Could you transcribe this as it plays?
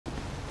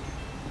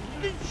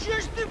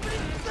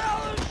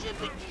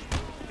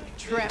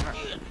Trevor,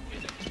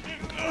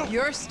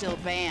 you're still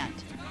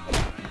banned.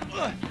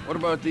 What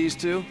about these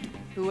two?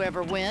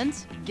 Whoever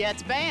wins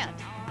gets banned.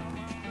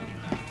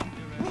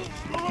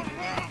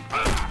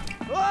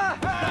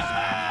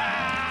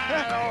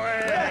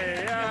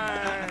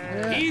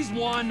 He's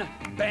one.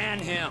 Ban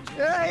him.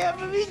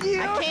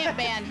 I can't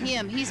ban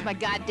him. He's my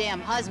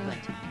goddamn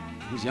husband.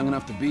 He's young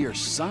enough to be your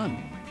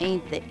son.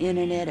 Ain't the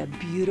internet a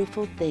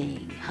beautiful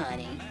thing,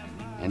 honey?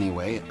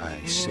 Anyway,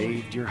 I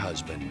saved your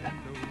husband.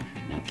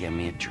 Now give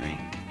me a drink.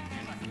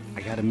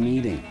 I got a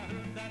meeting.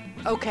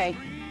 Okay,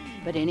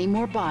 but any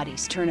more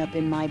bodies turn up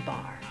in my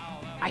bar,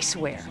 I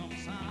swear,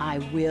 I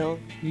will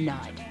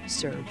not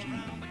serve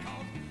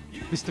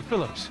you. Mr.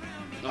 Phillips.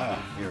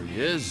 Here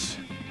he is.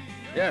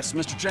 Yes,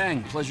 Mr.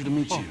 Chang, pleasure to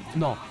meet you.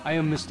 No, I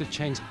am Mr.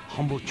 Chang's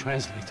humble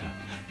translator.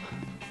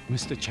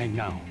 Mr. Chang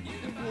now.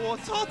 我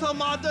操他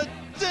妈的，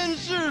真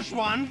是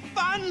爽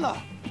翻了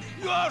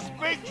 ！You all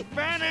speak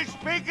Spanish,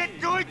 speak it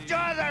to each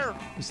other.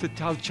 Mr.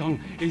 Tao Cheng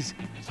is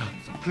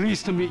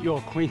pleased to meet your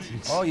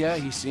acquaintance. Oh yeah,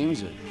 he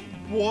seems it.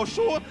 我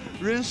说，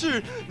人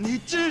事，你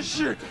真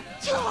是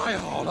太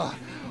好了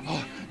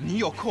哦！你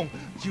有空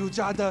就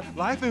加的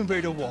来分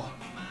配的我，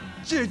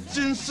这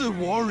真是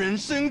我人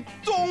生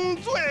中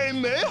最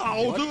美好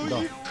的 What 一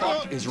the 刻。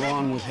 fuck is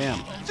wrong with him?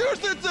 就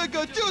是这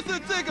个，就是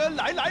这个，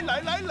来来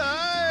来来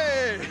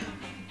来。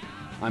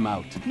 I'm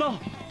out. No,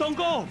 don't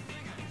go!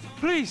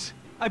 Please,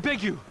 I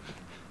beg you.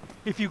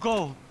 If you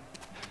go,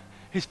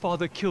 his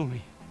father killed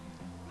me.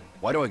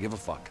 Why do I give a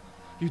fuck?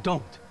 You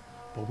don't.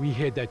 But we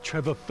hear that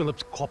Trevor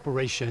Philips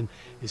Corporation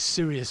is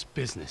serious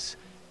business.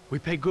 We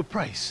pay good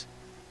price.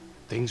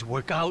 Things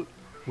work out,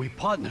 we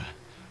partner,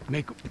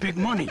 make big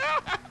money.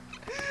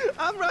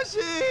 I'm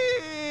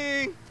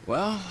rushing.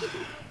 Well,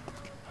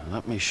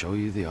 let me show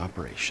you the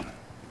operation.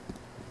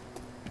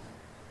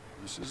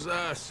 This is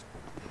us.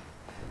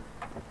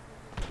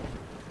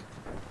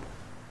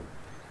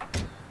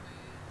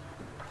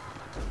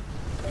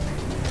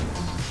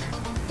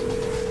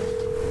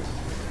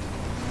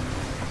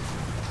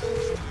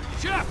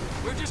 Chef,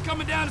 we're just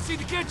coming down to see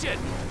the kitchen.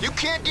 You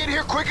can't get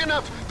here quick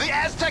enough. The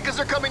Aztecas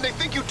are coming. They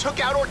think you took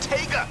out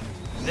Ortega.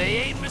 They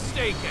ain't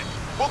mistaken.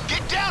 Well,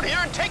 get down here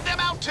and take them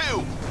out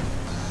too.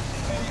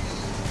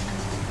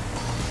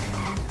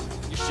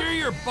 You sure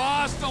your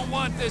boss don't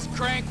want this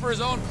crank for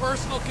his own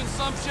personal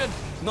consumption?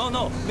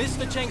 No,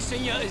 Mr. Chang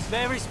Sr. is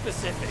very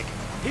specific.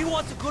 He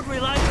wants a good,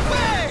 reliable...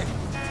 Hey!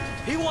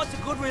 He wants a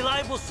good,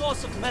 reliable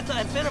source of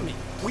methamphetamine.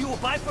 We will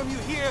buy from you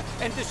here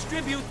and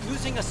distribute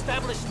using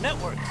established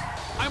networks.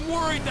 I'm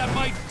worried that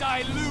might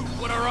dilute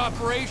what our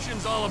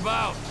operation's all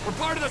about. We're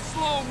part of the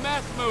slow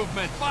meth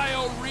movement,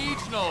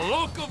 bio-regional,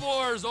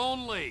 locavores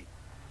only.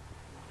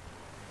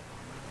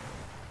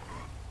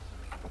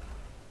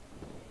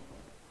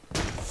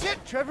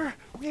 Shit, Trevor,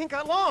 we ain't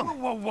got long.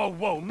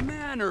 Whoa,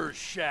 manners,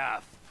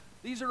 chef.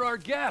 These are our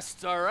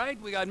guests, all right?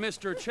 We got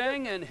Mr.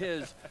 Chang and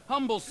his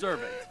humble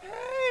servant.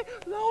 Hey,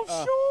 Lao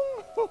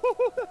Shung.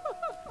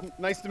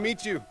 Nice to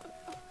meet you.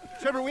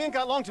 Trevor, we ain't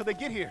got long till they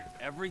get here.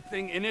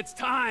 Everything in its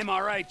time,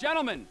 all right.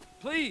 Gentlemen,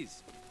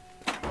 please.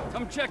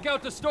 Come check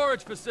out the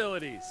storage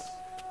facilities.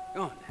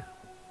 Go on now.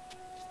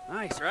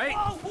 Nice, right?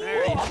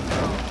 There you go.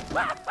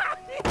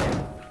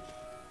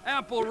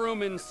 Ample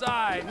room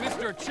inside.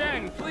 Mr.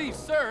 Chang, please,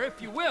 sir,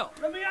 if you will.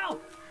 Let me out!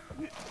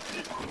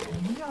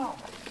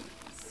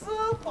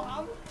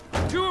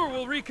 Tour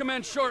will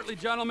recommence shortly,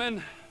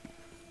 gentlemen.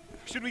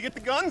 Should we get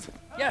the guns?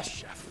 Yes,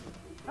 chef.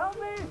 Help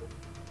me!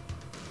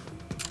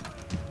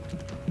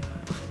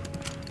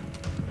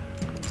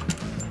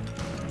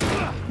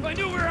 If I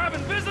knew we were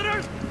having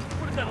visitors,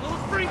 would have done a little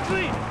spring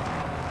clean.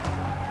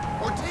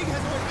 Ortega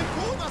has already been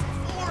cool enough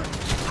before.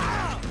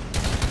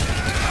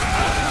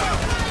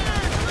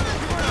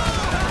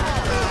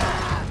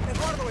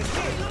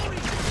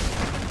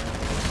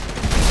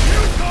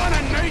 You've gone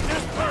and made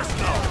this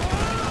personal.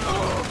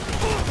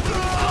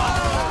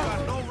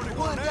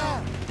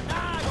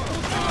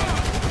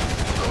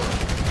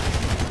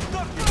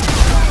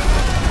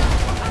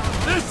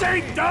 This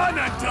ain't done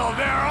until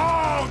they're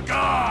all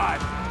gone.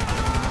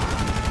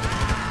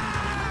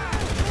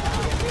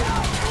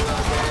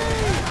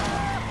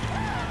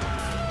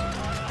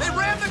 They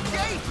rammed the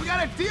gate. We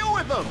gotta deal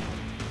with them.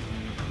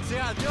 We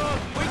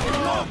can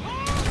look.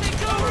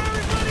 Take over,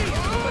 everybody!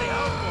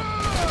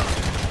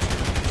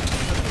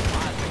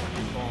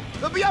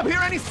 They'll be up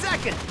here any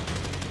second.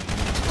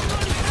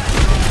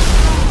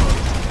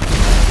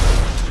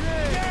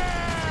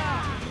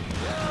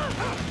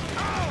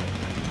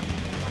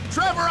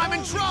 Trevor, I'm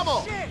in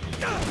trouble.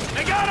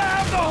 They gotta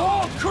have the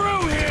whole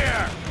crew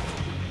here!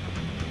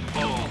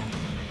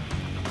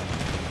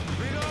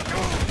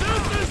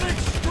 This is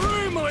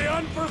extremely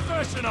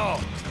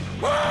unprofessional!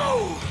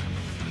 Whoa!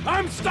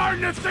 I'm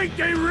starting to think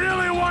they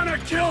really want to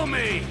kill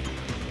me!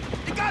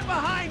 They got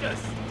behind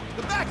us.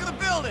 The back of the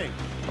building.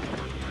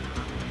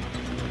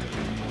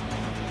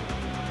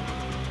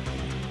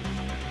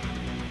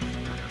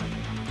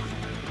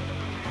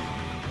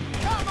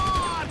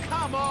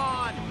 Come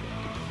on!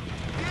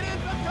 Get in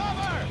for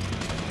cover!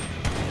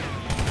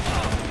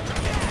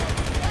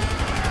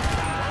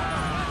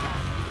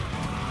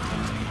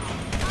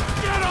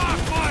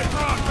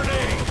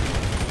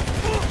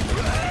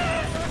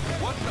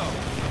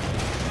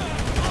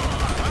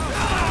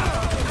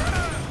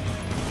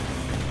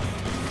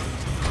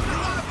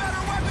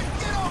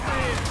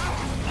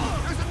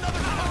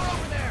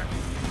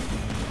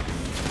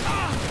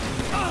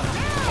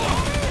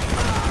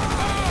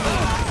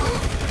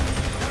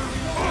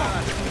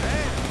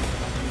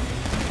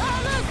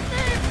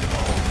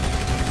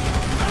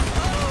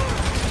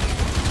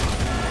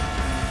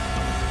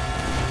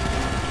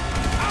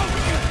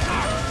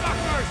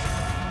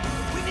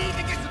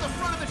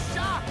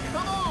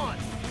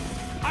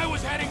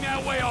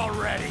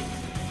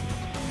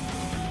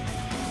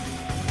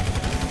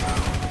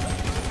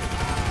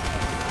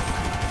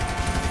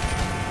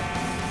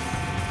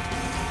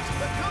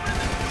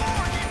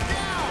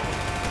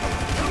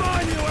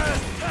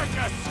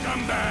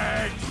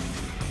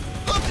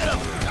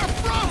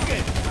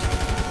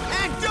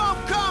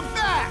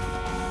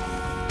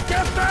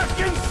 back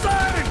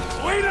inside and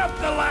clean up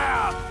the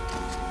lab!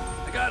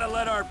 I gotta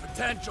let our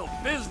potential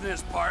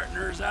business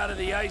partners out of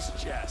the ice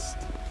chest.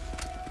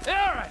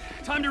 Yeah, all right,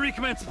 time to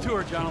recommence the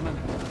tour, gentlemen.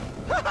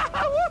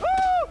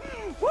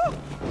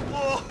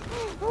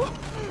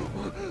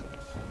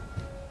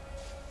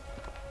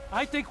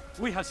 I think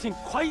we have seen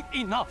quite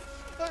enough.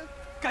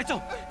 该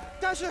正，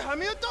但是还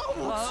没有到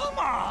5次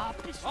嘛。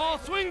 I'll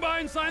swing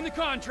by and sign the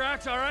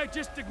contracts, all right?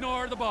 Just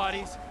ignore the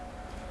bodies.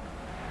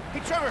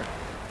 Hey, Trevor,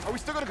 are we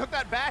still gonna cook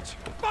that batch?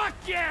 Fuck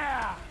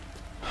yeah!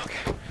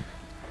 Okay.